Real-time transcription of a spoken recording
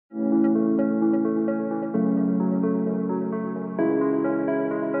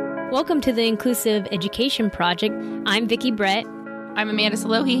Welcome to the Inclusive Education Project. I'm Vicki Brett. I'm Amanda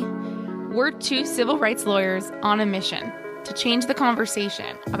Salohi. We're two civil rights lawyers on a mission to change the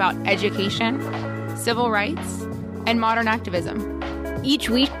conversation about education, civil rights, and modern activism. Each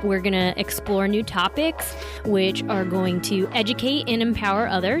week, we're going to explore new topics which are going to educate and empower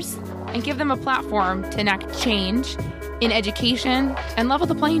others and give them a platform to enact change in education and level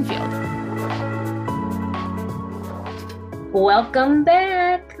the playing field. Welcome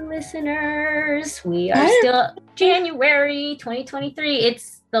back, listeners. We are still January 2023.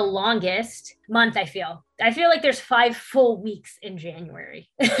 It's the longest month, I feel. I feel like there's 5 full weeks in January.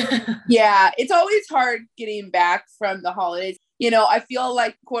 Yeah, it's always hard getting back from the holidays. You know, I feel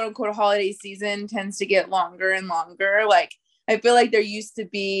like quote unquote holiday season tends to get longer and longer. Like, I feel like there used to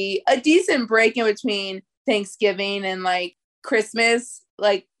be a decent break in between Thanksgiving and like Christmas.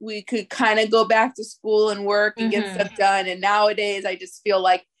 Like we could kind of go back to school and work and get stuff done. And nowadays I just feel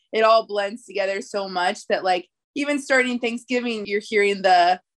like it all blends together so much that like even starting Thanksgiving, you're hearing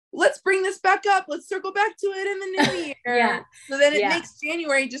the, let's bring this back up. Let's circle back to it in the new year. Yeah. So then it makes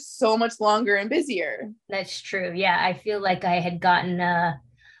January just so much longer and busier. That's true. Yeah. I feel like I had gotten,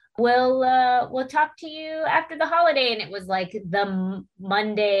 we'll talk to you after the holiday. And it was like the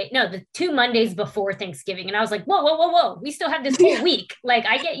 2 Mondays before Thanksgiving. And I was like, whoa. We still have this whole week. Like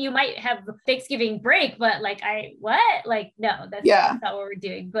I get, you might have Thanksgiving break, but like, no, that's not what we're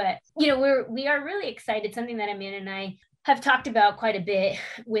doing. But, you know, we are really excited. Something that Amanda and I have talked about quite a bit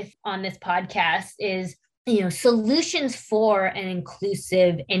on this podcast is, you know, solutions for an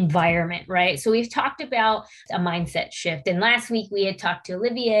inclusive environment, right? So we've talked about a mindset shift. And last week we had talked to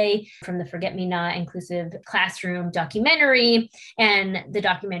Olivier from the Forget Me Not Inclusive Classroom documentary. And the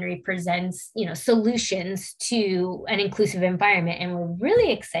documentary presents, you know, solutions to an inclusive environment. And we're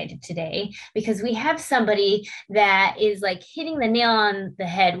really excited today because we have somebody that is like hitting the nail on the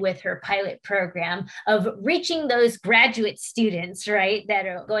head with her pilot program of reaching those graduate students, right, that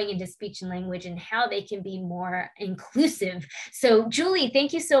are going into speech and language and how they can be more inclusive. So Julie,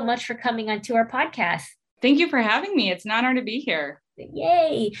 thank you so much for coming onto our podcast. Thank you for having me. It's an honor to be here.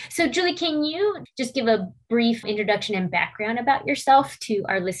 Yay. So Julie, can you just give a brief introduction and background about yourself to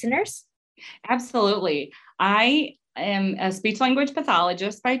our listeners? Absolutely. I am a speech language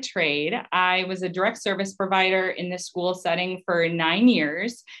pathologist by trade. I was a direct service provider in the school setting for 9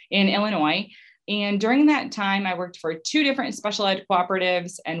 years in Illinois. And during that time, I worked for 2 different special ed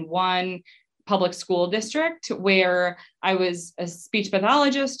cooperatives and 1 public school district where I was a speech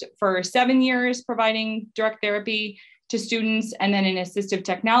pathologist for 7 years, providing direct therapy to students, and then an assistive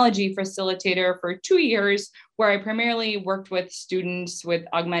technology facilitator for 2 years, where I primarily worked with students with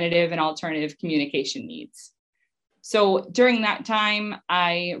augmentative and alternative communication needs. So during that time,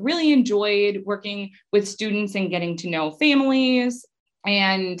 I really enjoyed working with students and getting to know families.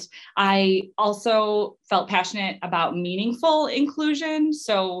 And I also felt passionate about meaningful inclusion.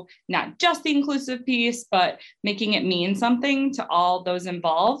 So not just the inclusive piece, but making it mean something to all those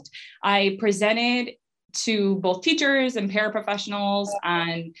involved. I presented to both teachers and paraprofessionals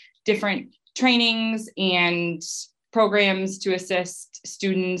on different trainings and programs to assist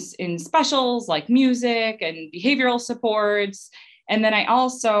students in specials like music and behavioral supports. And then I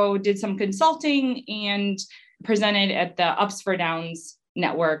also did some consulting and presented at the Ups for Downs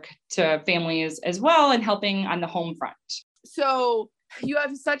network to families as well, and helping on the home front. So you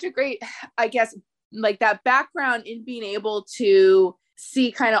have such a great, I guess, like that background in being able to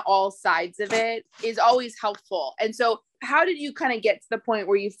see kind of all sides of it is always helpful. And so how did you kind of get to the point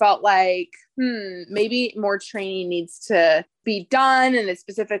where you felt like, maybe more training needs to be done, and it's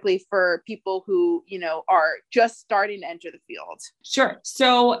specifically for people who, you know, are just starting to enter the field? Sure.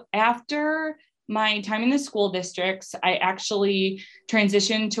 So after my time in the school districts, I actually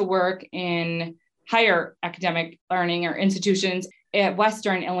transitioned to work in higher academic learning or institutions at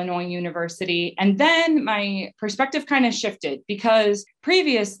Western Illinois University. And then my perspective kind of shifted because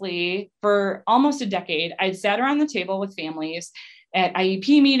previously, for almost a decade, I'd sat around the table with families at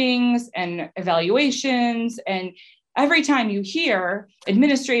IEP meetings and evaluations. And every time you hear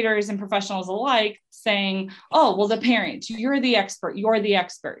administrators and professionals alike saying, oh, well, the parent, you're the expert.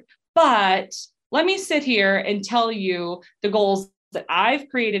 But let me sit here and tell you the goals that I've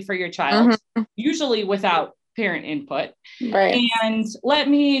created for your child, usually without parent input. Right. And let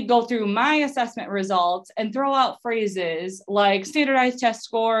me go through my assessment results and throw out phrases like standardized test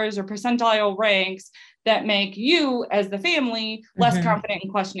scores or percentile ranks that make you as the family less confident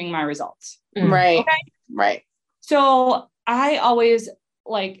in questioning my results. Right. Okay? Right. So I always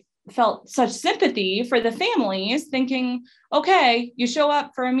felt such sympathy for the families, thinking, okay, you show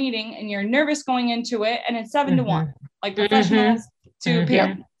up for a meeting and you're nervous going into it, and it's 7 to 1. Like professionals to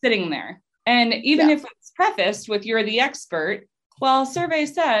parents sitting there. And even if it's prefaced with you're the expert, well, survey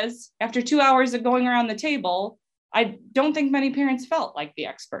says after 2 hours of going around the table, I don't think many parents felt like the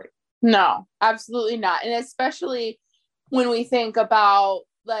expert. No, absolutely not. And especially when we think about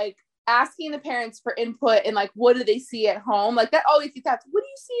like asking the parents for input and like, what do they see at home? Like that always gets asked, what do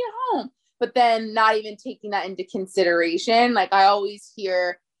you see at home? But then not even taking that into consideration. Like I always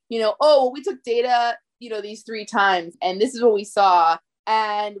hear, oh, well, we took data, these 3 times and this is what we saw.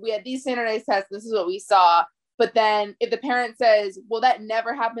 And we had these standardized tests. This is what we saw. But then if the parent says, well, that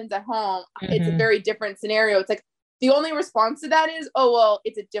never happens at home, it's a very different scenario. It's like the only response to that is, oh, well,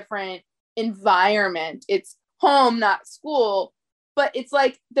 it's a different environment. It's home, not school. But it's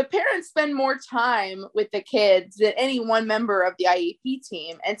like the parents spend more time with the kids than any one member of the IEP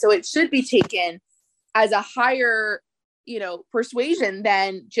team. And so it should be taken as a higher, persuasion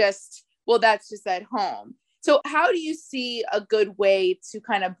than just, well, that's just at home. So how do you see a good way to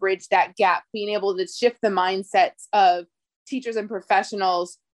kind of bridge that gap, being able to shift the mindsets of teachers and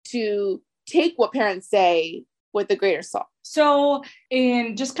professionals to take what parents say with a greater salt? So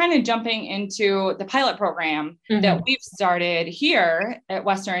in just kind of jumping into the pilot program that we've started here at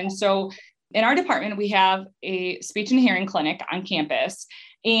Western. So in our department, we have a speech and hearing clinic on campus,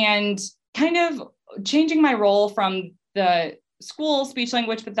 and kind of changing my role from the school speech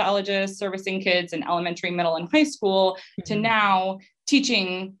language pathologist servicing kids in elementary, middle, and high school to now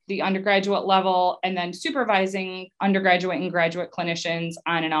teaching the undergraduate level and then supervising undergraduate and graduate clinicians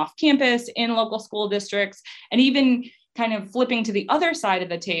on and off campus in local school districts, and even kind of flipping to the other side of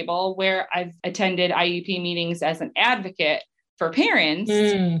the table where I've attended IEP meetings as an advocate for parents.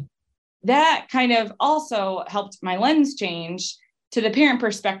 That kind of also helped my lens change to the parent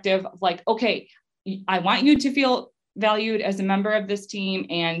perspective of like, okay, I want you to feel valued as a member of this team,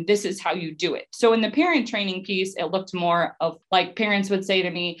 and this is how you do it. So in the parent training piece, it looked more of like parents would say to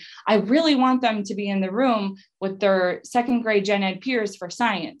me, I really want them to be in the room with their second grade gen ed peers for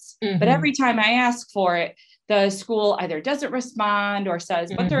science. But every time I ask for it, the school either doesn't respond or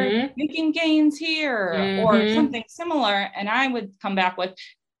says, but they're making gains here or something similar. And I would come back with,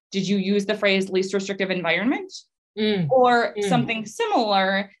 did you use the phrase least restrictive environment or something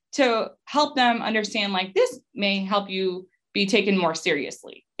similar to help them understand, like, this may help you be taken more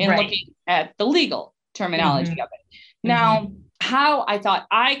seriously in looking at the legal terminology of it. Now, how I thought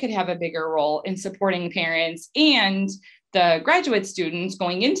I could have a bigger role in supporting parents and the graduate students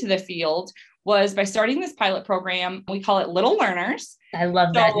going into the field was by starting this pilot program. We call it Little Learners. I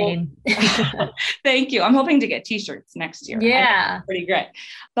love that name. Thank you. I'm hoping to get t-shirts next year. Yeah. Pretty great.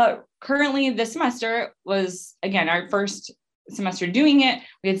 But currently this semester was, again, our first semester doing it.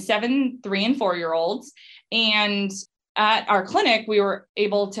 We had 7, 3, and 4-year-olds. And at our clinic, we were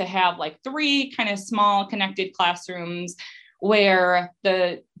able to have like 3 kind of small connected classrooms where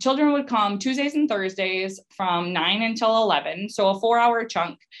the children would come Tuesdays and Thursdays from 9 until 11. So a 4-hour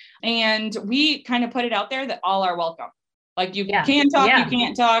chunk. And we kind of put it out there that all are welcome. Like you can talk, you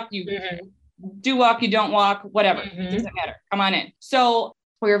can't talk, you do walk, you don't walk, whatever, it doesn't matter. Come on in. So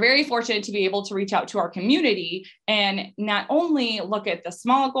we were very fortunate to be able to reach out to our community and not only look at the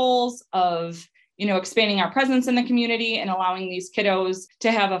small goals of, expanding our presence in the community and allowing these kiddos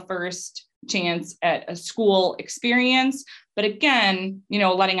to have a first chance at a school experience, but again,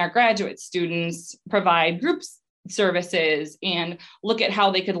 letting our graduate students provide group services and look at how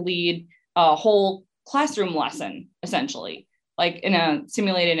they could lead a whole classroom lesson, essentially, like in a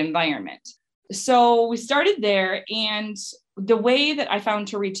simulated environment. So we started there, and the way that I found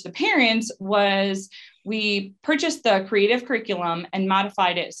to reach the parents was we purchased the creative curriculum and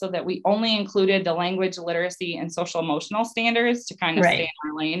modified it so that we only included the language, literacy, and social emotional standards to kind of stay in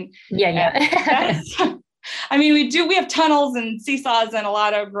our lane. I mean, we have tunnels and seesaws and a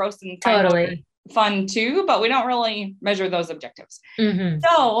lot of gross and fun too, but we don't really measure those objectives.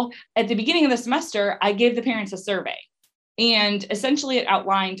 So at the beginning of the semester, I gave the parents a survey, and essentially it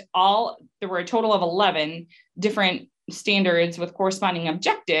outlined there were a total of 11 different standards with corresponding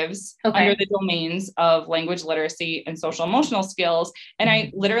objectives under the domains of language, literacy, and social emotional skills. And I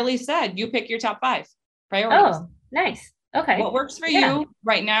literally said, you pick your top 5 priorities. Oh, nice. Okay. What works for you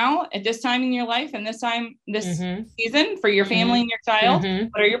right now at this time in your life and this season for your family and your child?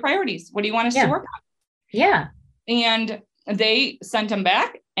 What are your priorities? What do you want us to work on? Yeah. And they sent them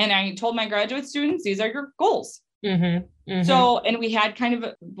back, and I told my graduate students, these are your goals. So, and we had kind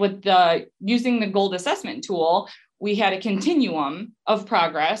of with using the GOLD assessment tool, we had a continuum of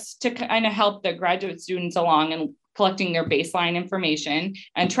progress to kind of help the graduate students along and collecting their baseline information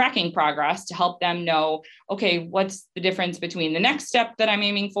and tracking progress to help them know, okay, what's the difference between the next step that I'm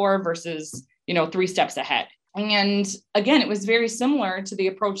aiming for versus, 3 steps ahead. And again, it was very similar to the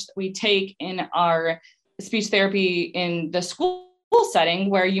approach that we take in our speech therapy in the school setting,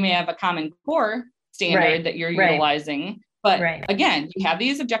 where you may have a Common Core standard that you're utilizing. But again, you have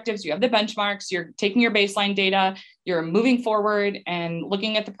these objectives, you have the benchmarks, you're taking your baseline data, you're moving forward and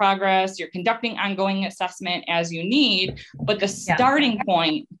looking at the progress, you're conducting ongoing assessment as you need. But the starting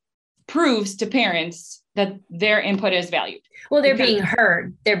point proves to parents that their input is valued. Well, they're being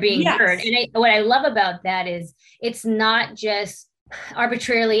heard. They're being heard. And what I love about that is it's not just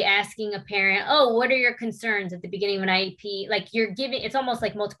arbitrarily asking a parent, oh, what are your concerns at the beginning of an IEP? Like you're giving, it's almost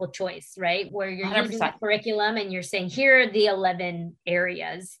like multiple choice, right? Where you're 100%. Using the curriculum and you're saying, here are the 11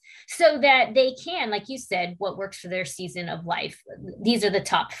 areas so that they can, like you said, what works for their season of life. These are the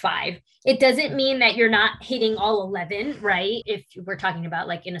top 5. It doesn't mean that you're not hitting all 11, right? If we're talking about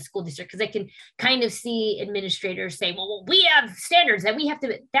like in a school district, because I can kind of see administrators say, well, we have standards that we have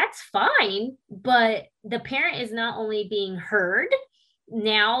to, that's fine. But the parent is not only being heard,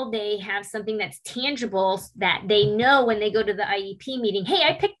 now they have something that's tangible that they know when they go to the IEP meeting, hey,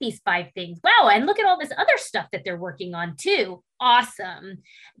 I picked these 5 things. Wow. And look at all this other stuff that they're working on too. Awesome.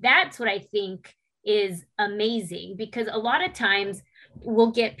 That's what I think is amazing, because a lot of times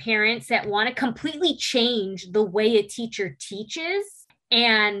we'll get parents that want to completely change the way a teacher teaches.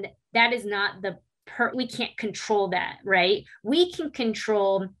 And that is not we can't control that, right? We can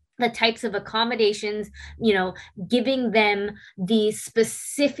control the types of accommodations, giving them the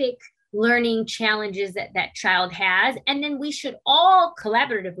specific learning challenges that that child has. And then we should all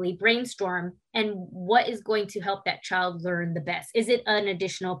collaboratively brainstorm and what is going to help that child learn the best. Is it an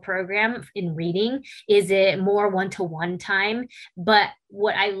additional program in reading? Is it more one-to-one time? But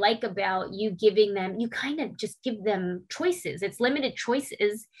what I like about you giving them, you kind of just give them choices. It's limited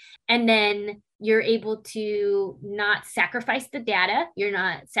choices. And then you're able to not sacrifice the data. You're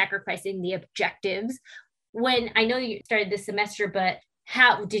not sacrificing the objectives. When I know you started this semester, but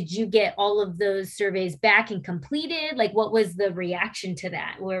how did you get all of those surveys back and completed? Like, what was the reaction to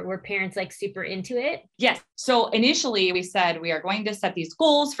that? Were parents like super into it? Yes. So initially we said, we are going to set these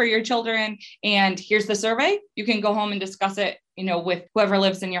goals for your children, and here's the survey. You can go home and discuss it, with whoever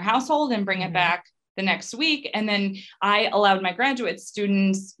lives in your household and bring it back the next week. And then I allowed my graduate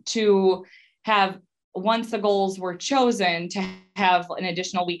students to have, once the goals were chosen, to have an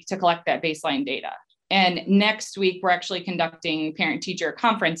additional week to collect that baseline data. And next week, we're actually conducting parent-teacher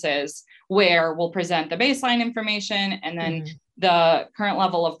conferences where we'll present the baseline information and then the current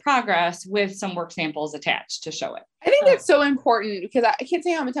level of progress with some work samples attached to show it. I think that's so important, because I can't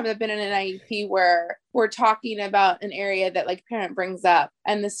say how many times I've been in an IEP where we're talking about an area that like parent brings up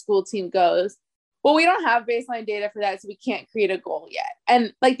and the school team goes, well, we don't have baseline data for that, so we can't create a goal yet.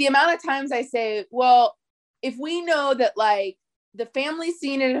 And like the amount of times I say, well, if we know that like the family's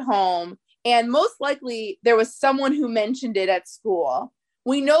seen it at home, and most likely there was someone who mentioned it at school,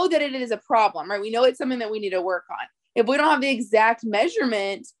 we know that it is a problem, right? We know it's something that we need to work on. If we don't have the exact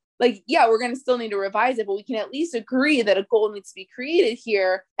measurement, like, yeah, we're going to still need to revise it, but we can at least agree that a goal needs to be created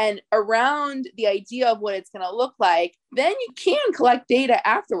here and around the idea of what it's going to look like. Then you can collect data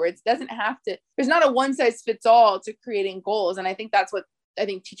afterwards. It doesn't have to, there's not a one size fits all to creating goals. And I think that's what I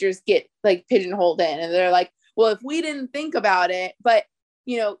think teachers get like pigeonholed in. And they're like, well, if we didn't think about it, but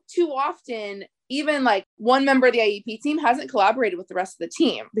too often, even like one member of the IEP team hasn't collaborated with the rest of the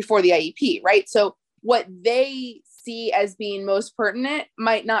team before the IEP, right? So what they see as being most pertinent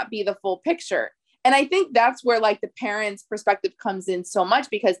might not be the full picture. And I think that's where like the parent's perspective comes in so much,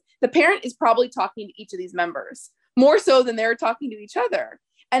 because the parent is probably talking to each of these members more so than they're talking to each other.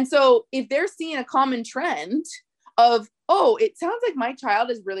 And so if they're seeing a common trend of, oh, it sounds like my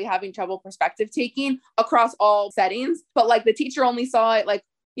child is really having trouble perspective taking across all settings, but like the teacher only saw it like,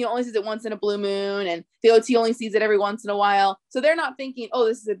 only sees it once in a blue moon, and the OT only sees it every once in a while. So they're not thinking, oh,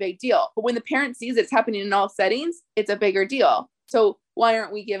 this is a big deal. But when the parent sees it's happening in all settings, it's a bigger deal. So why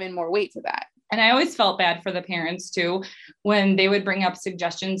aren't we giving more weight to that? And I always felt bad for the parents too, when they would bring up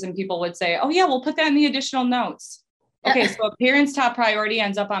suggestions and people would say, oh yeah, we'll put that in the additional notes. Okay, so a parent's top priority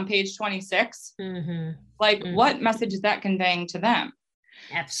ends up on page 26. What message is that conveying to them?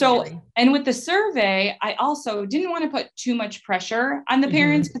 Absolutely. So, and with the survey, I also didn't want to put too much pressure on the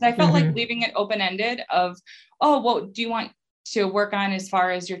parents, because I felt like leaving it open-ended of, oh, what do you want to work on as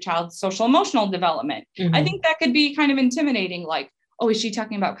far as your child's social emotional development? I think that could be kind of intimidating. Like, oh, is she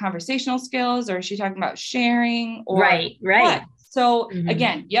talking about conversational skills, or is she talking about sharing? Or right. What? So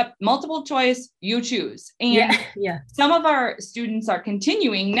again, multiple choice, you choose. And some of our students are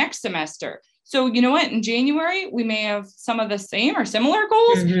continuing next semester. So you know what, in January, we may have some of the same or similar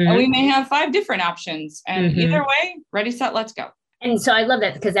goals, and we may have 5 different options. And either way, ready, set, let's go. And so I love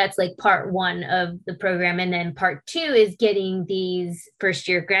that because that's like part one of the program. And then part two is getting these first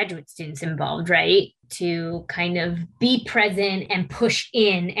year graduate students involved, right? To kind of be present and push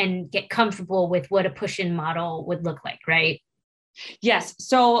in and get comfortable with what a push in model would look like, right? Yes.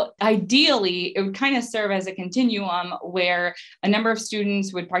 So ideally, it would kind of serve as a continuum where a number of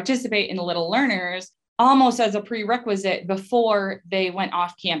students would participate in Little Learners almost as a prerequisite before they went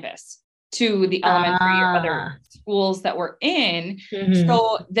off campus to the elementary or other schools that we're in,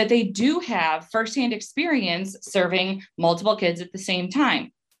 so that they do have firsthand experience serving multiple kids at the same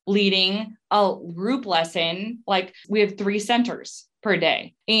time, leading a group lesson. Like we have 3 centers per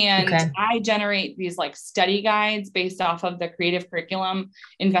day. And I generate these like study guides based off of the creative curriculum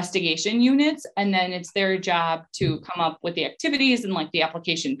investigation units. And then it's their job to come up with the activities and like the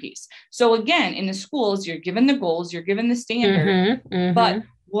application piece. So again, in the schools, you're given the goals, you're given the standard, but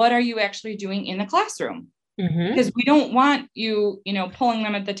what are you actually doing in the classroom? Because we don't want you, pulling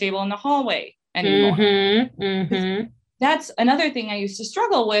them at the table in the hallway anymore. That's another thing I used to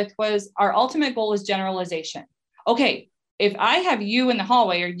struggle with was our ultimate goal is generalization. Okay, if I have you in the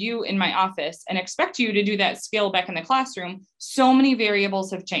hallway or you in my office and expect you to do that skill back in the classroom, so many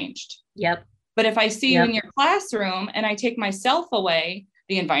variables have changed. Yep. But if I see you in your classroom and I take myself away,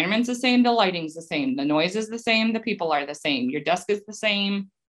 the environment's the same, the lighting's the same, the noise is the same, the people are the same, your desk is the same.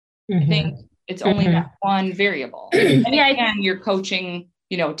 I think it's only that one variable. And again, you're coaching,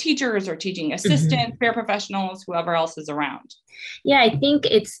 teachers or teaching assistants, paraprofessionals, whoever else is around. Yeah, I think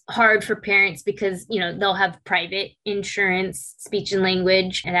it's hard for parents because, they'll have private insurance, speech and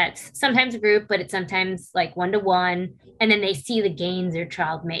language, and that's sometimes a group, but it's sometimes like 1-to-1. And then they see the gains their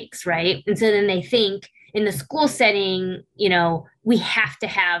child makes, right? And so then they think in the school setting, we have to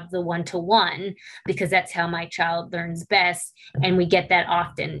have the 1-to-1 because that's how my child learns best. And we get that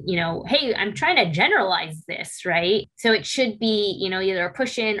often, hey, I'm trying to generalize this, right? So it should be, either a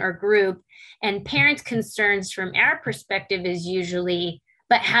push in or group. And parents' concerns from our perspective is usually,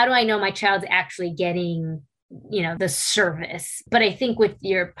 but how do I know my child's actually getting the service? But I think with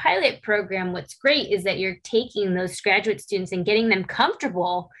your pilot program, what's great is that you're taking those graduate students and getting them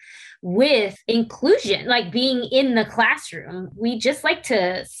comfortable with inclusion, like being in the classroom. We just like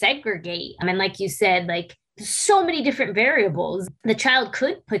to segregate. I mean, like you said, like so many different variables. The child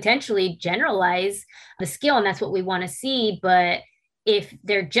could potentially generalize the skill, and that's what we want to see. But if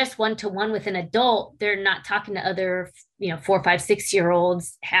they're just 1-to-1 with an adult, they're not talking to other, 4, 5,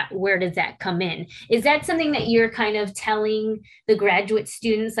 6-year-olds. Where does that come in? Is that something that you're kind of telling the graduate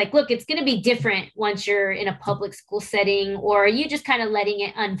students? Like, look, it's going to be different once you're in a public school setting, or are you just kind of letting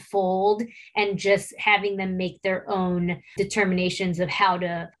it unfold and just having them make their own determinations of how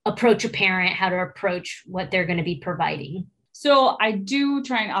to approach a parent, how to approach what they're going to be providing? So I do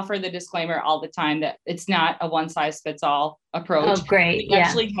try and offer the disclaimer all the time that it's not a one size fits all approach. Oh, great. We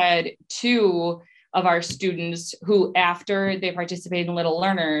actually had 2 of our students who, after they participated in Little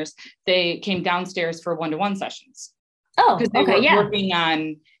Learners, they came downstairs for 1-to-1 sessions. Oh, because they were working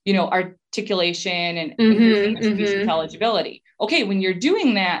on, articulation and increasing intelligibility. Okay, when you're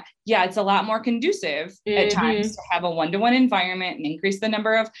doing that, it's a lot more conducive at times to have a 1-to-1 environment and increase the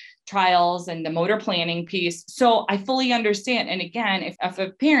number of trials and the motor planning piece. So I fully understand. And again, if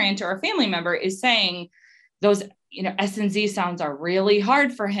a parent or a family member is saying those, S and Z sounds are really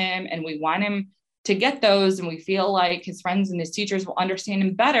hard for him and we want him to get those and we feel like his friends and his teachers will understand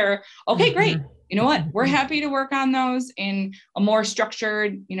him better. Okay, great. You know what? We're happy to work on those in a more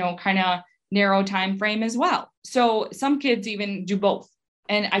structured, kind of narrow time frame as well. So some kids even do both.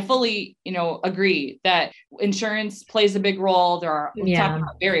 And I fully, agree that insurance plays a big role. There are talking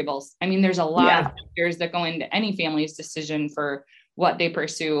about variables. I mean, there's a lot of factors that go into any family's decision for what they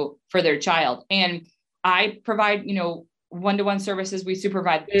pursue for their child. And I provide, 1-to-1 services. We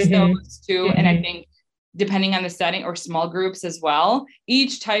supervise those too. And I think depending on the setting or small groups as well,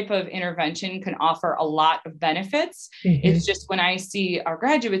 each type of intervention can offer a lot of benefits. It's just when I see our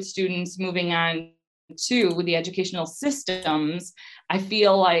graduate students moving on to the educational systems, I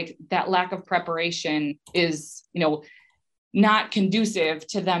feel like that lack of preparation is, not conducive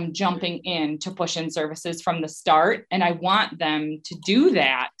to them jumping in to push in services from the start. And I want them to do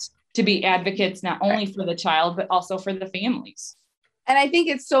that, to be advocates, not only for the child, but also for the families. And I think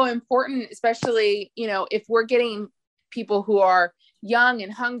it's so important, especially, if we're getting people who are young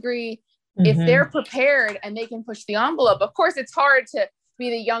and hungry, if they're prepared and they can push the envelope. Of course, it's hard to be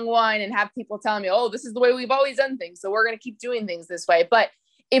the young one and have people telling me, oh, this is the way we've always done things, so we're going to keep doing things this way. But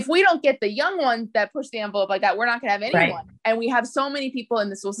if we don't get the young ones that push the envelope like that, we're not going to have anyone. Right. And we have so many people in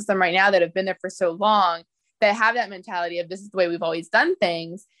the school system right now that have been there for so long that have that mentality of this is the way we've always done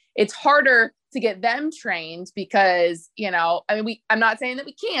things. it's harder to get them trained because, I'm not saying that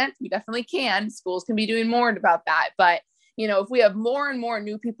we can't, we definitely can. Schools can be doing more about that. But, if we have more and more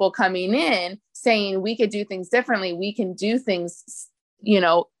new people coming in saying we could do things differently, we can do things,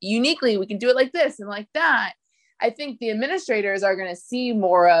 uniquely, we can do it like this and like that. I think the administrators are going to see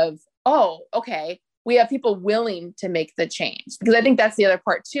more of, oh, okay, we have people willing to make the change. Because I think that's the other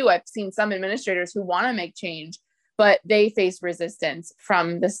part too. I've seen some administrators who want to make change, but they face resistance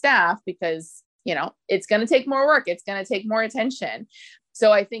from the staff because, it's going to take more work. It's going to take more attention.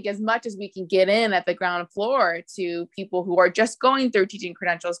 So I think as much as we can get in at the ground floor to people who are just going through teaching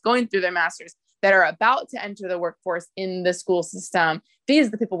credentials, going through their masters, that are about to enter the workforce in the school system, these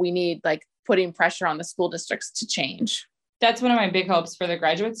are the people we need, like putting pressure on the school districts to change. That's one of my big hopes for the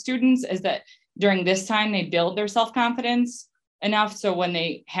graduate students, is that during this time, they build their self-confidence enough. So when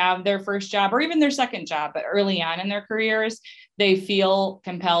they have their first job or even their second job, but early on in their careers, they feel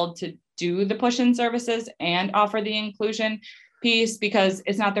compelled to do the push-in services and offer the inclusion piece because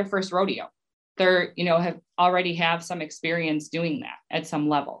it's not their first rodeo. They're, have already have some experience doing that at some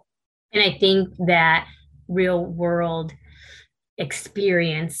level. And I think that real world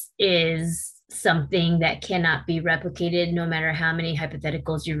experience is something that cannot be replicated no matter how many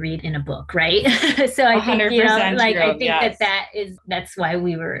hypotheticals you read in a book, right? So I think, I think that's why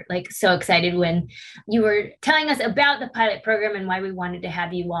we were like so excited when you were telling us about the pilot program and why we wanted to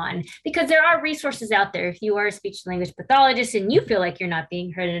have you on, because there are resources out there. If you are a speech language pathologist and you feel like you're not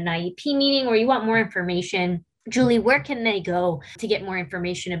being heard at an IEP meeting or you want more information, Julie, where can they go to get more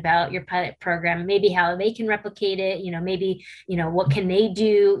information about your pilot program? Maybe how they can replicate it, maybe, what can they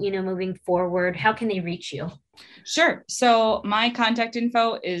do, moving forward? How can they reach you? Sure. So my contact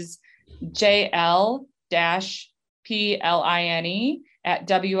info is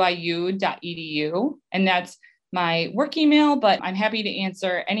jl-pline@wiu.edu. And that's my work email, but I'm happy to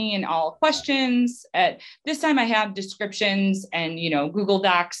answer any and all questions. At this time, I have descriptions and, Google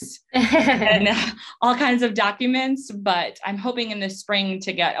Docs and all kinds of documents, but I'm hoping in the spring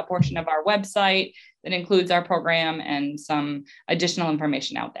to get a portion of our website that includes our program and some additional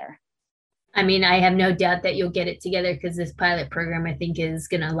information out there. I mean, I have no doubt that you'll get it together because this pilot program, I think, is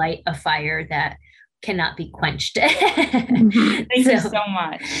going to light a fire that cannot be quenched. Thank you so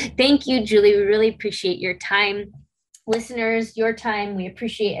much. Thank you, Julie. We really appreciate your time. Listeners, your time we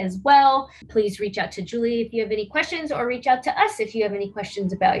appreciate as well. Please reach out to Julie if you have any questions, or reach out to us if you have any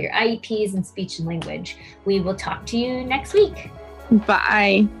questions about your IEPs and speech and language. We will talk to you next week.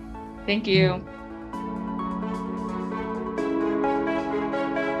 Bye. Thank you.